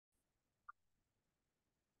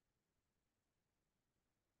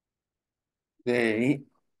Today,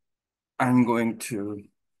 I'm going to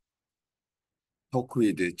talk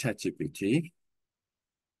with ChatGPT.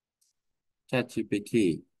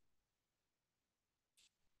 ChatGPT,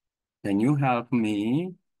 can you help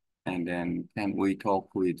me? And then can we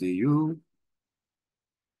talk with you?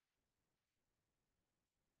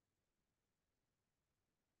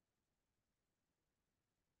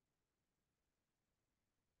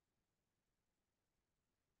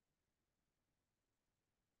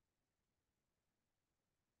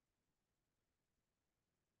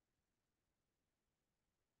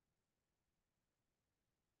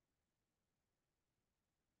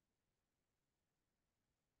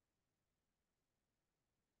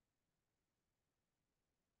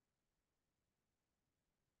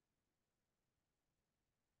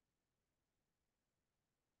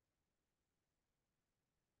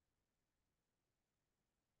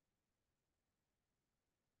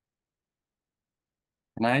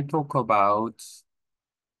 Can I talk about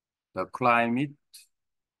the climate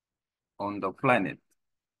on the planet?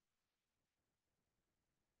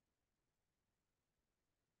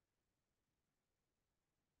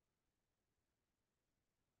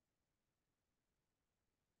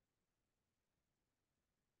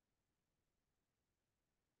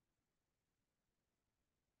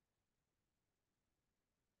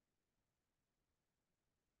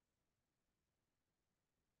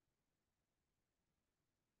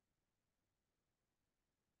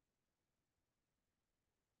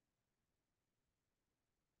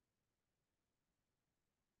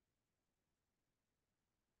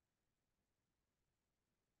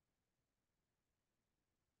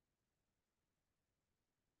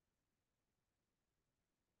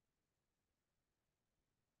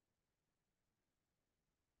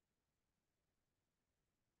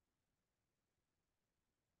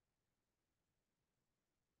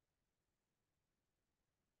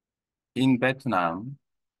 In Vietnam,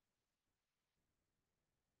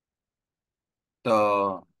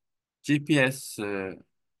 the GPS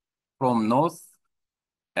from north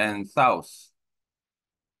and south.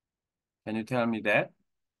 Can you tell me that?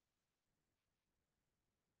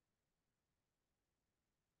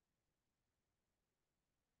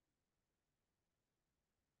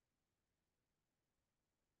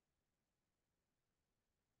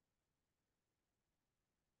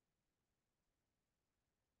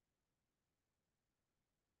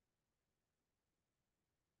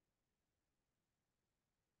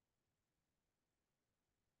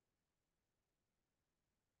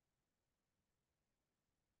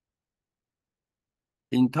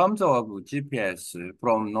 In terms of GPS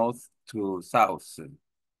from north to south,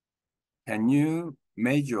 can you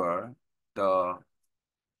measure the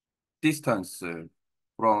distance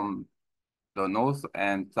from the north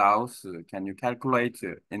and south? Can you calculate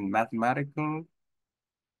in mathematical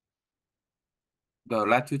the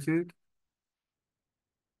latitude?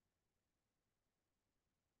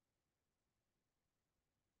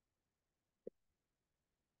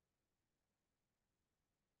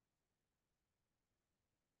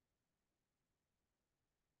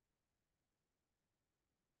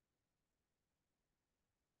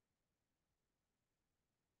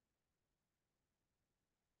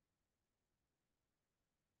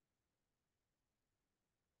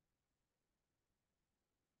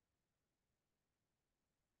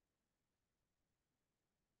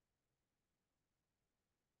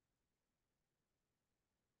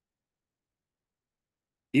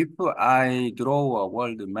 If I draw a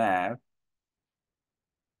world map,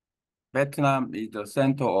 Vietnam is the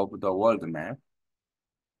center of the world map.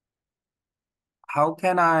 How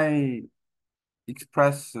can I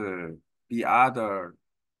express the other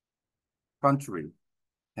country?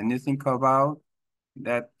 Can you think about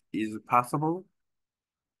that is possible?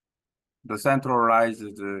 The centralized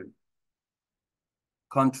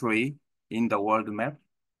country in the world map?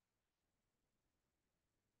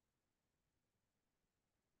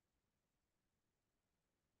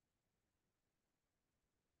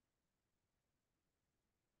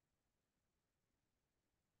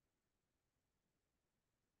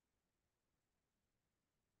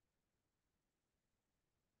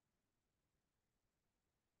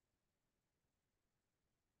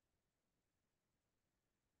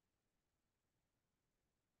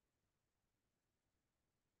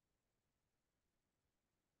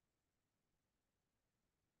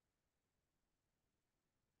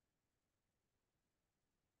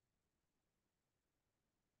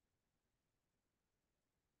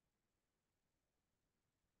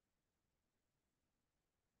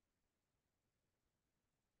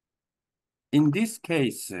 In this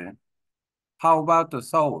case, how about the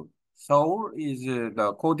Seoul? Seoul is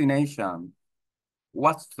the coordination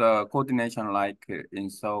what's the coordination like in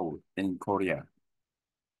Seoul, in Korea,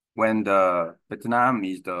 when the Vietnam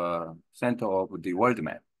is the center of the world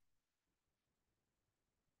map?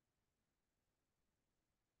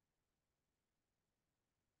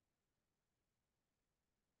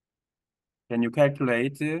 Can you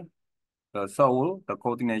calculate the Seoul, the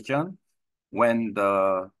coordination, when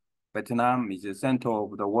the Vietnam is the center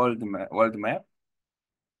of the world map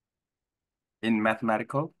in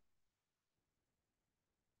mathematical?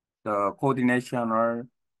 The coordination are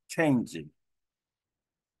changing.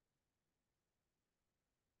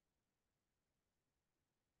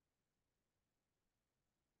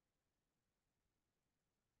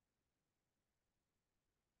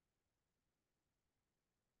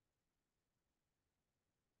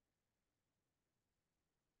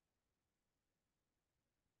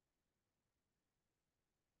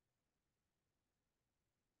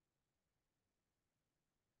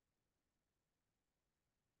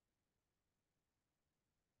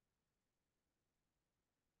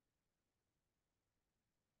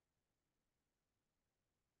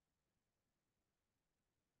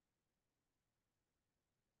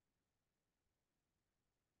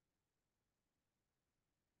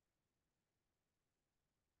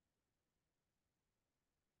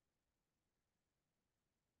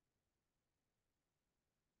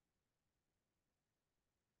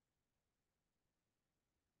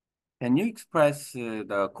 Can you express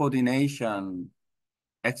the coordination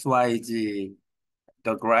XYZ,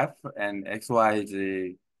 the graph and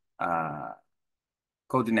XYZ uh,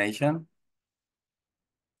 coordination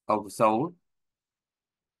of Seoul?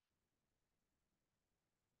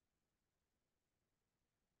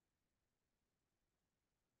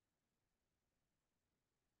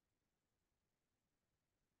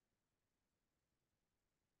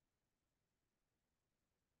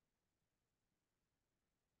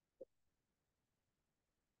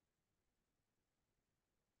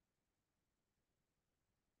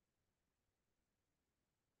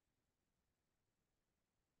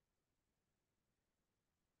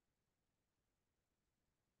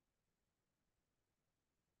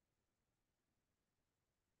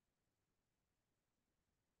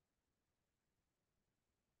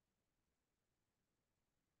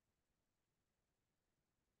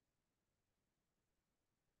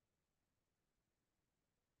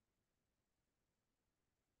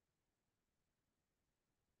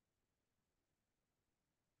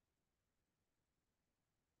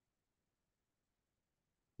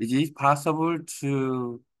 Is it possible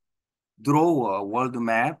to draw a world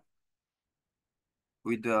map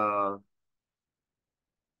with a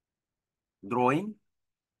drawing?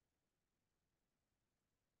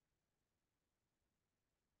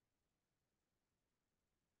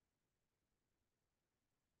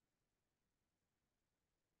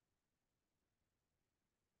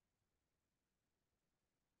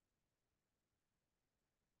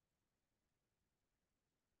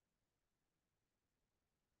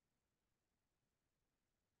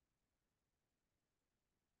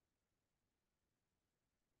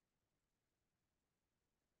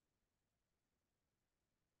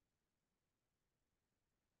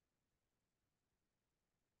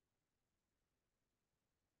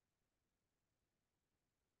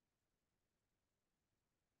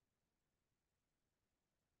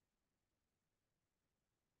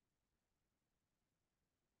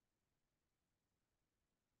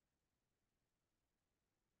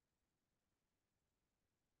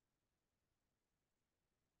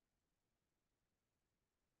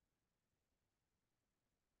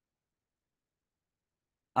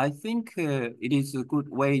 I think it is a good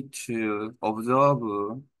way to observe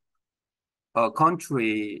a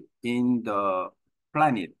country in the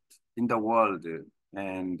planet, in the world.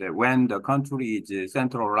 And when the country is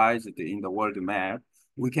centralized in the world map,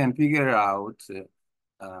 we can figure out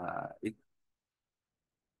it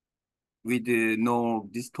with no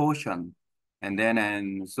distortion.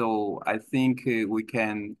 And so I think we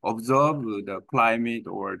can observe the climate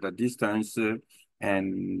or the distance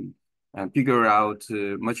and, and figure out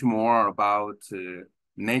much more about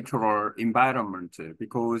natural environment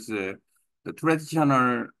because the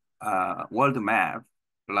traditional world map,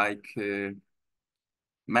 like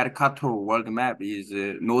Mercator world map is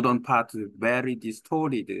northern part very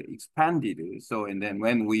distorted, expanded. So, and then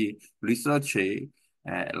when we research it,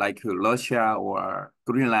 like Russia or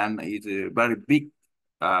Greenland is very big,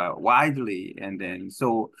 widely. And then,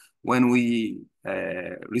 so when we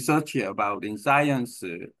research about in science,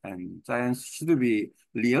 and science should be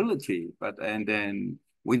reality, but, and then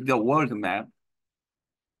with the world map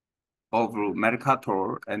of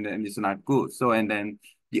Mercator, and then it's not good. So, and then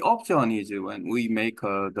the option is when we make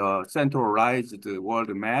the centralized world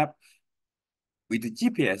map with the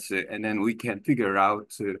GPS, and then we can figure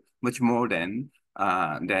out much more than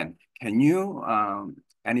can you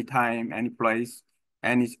anytime, any place,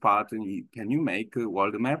 any spot, can you make a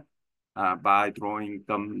world map by drawing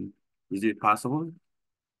them? Is it possible?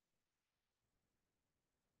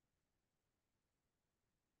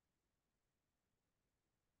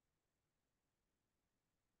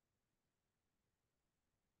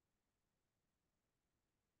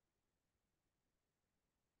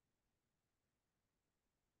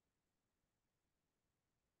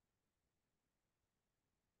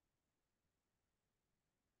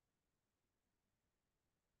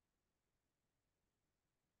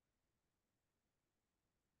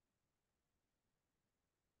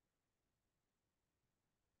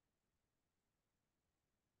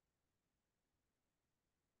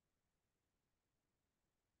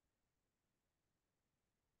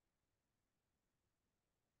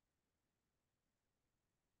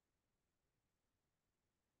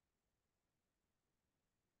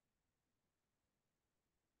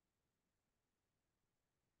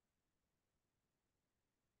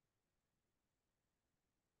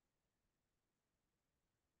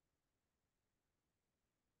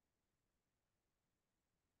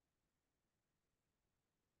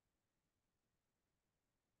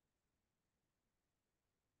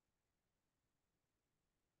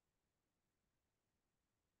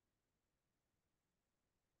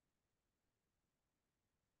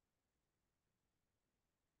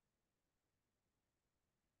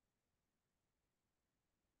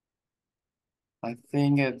 I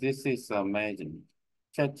think this is amazing.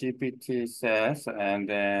 ChatGPT says, and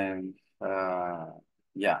then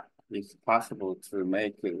yeah, it's possible to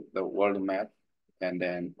make the world map, and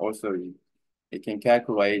then also it can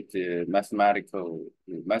calculate mathematically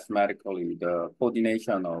the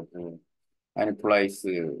coordination of any place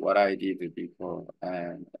what I did before,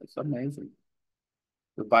 and it's amazing.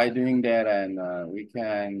 So by doing that, and we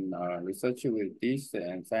can research with this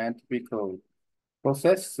and scientific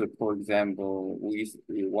process. For example, we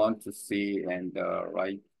want to see and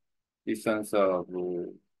right distance of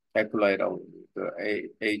calculate of the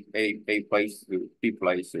A place to B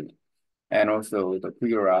place, and also to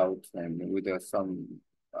figure out and with some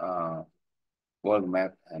uh, world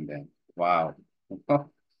map, and then wow,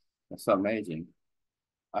 that's amazing.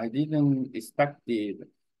 I didn't expect it,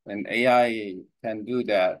 an AI can do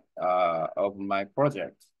that of my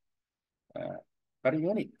project. Uh, Very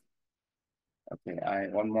unique. Okay, I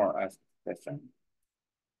one more ask question.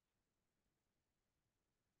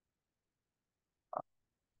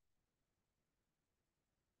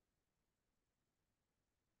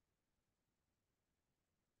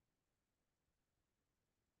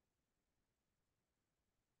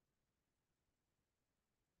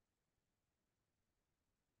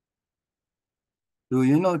 Do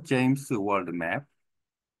you know James World Map?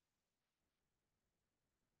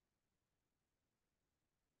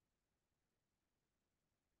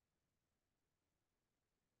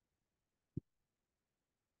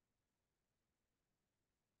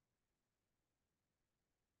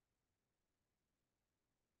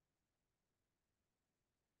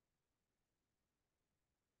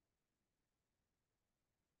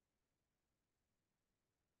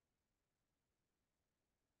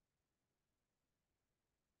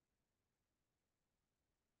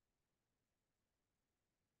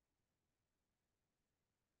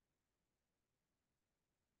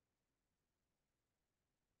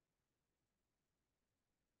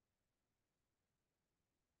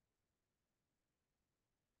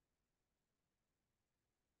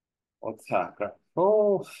 Osaka.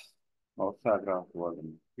 Oh, Osaka World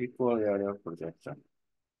Map. Equal area projection.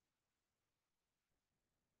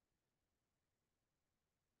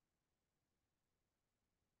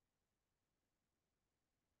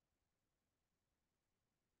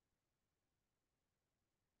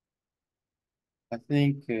 I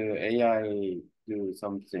think AI do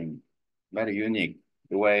something very unique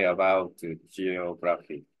the way about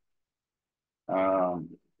geography. Um,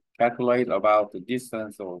 Calculate about the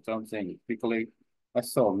distance or something quickly.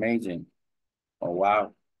 That's so amazing. Oh,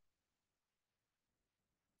 wow.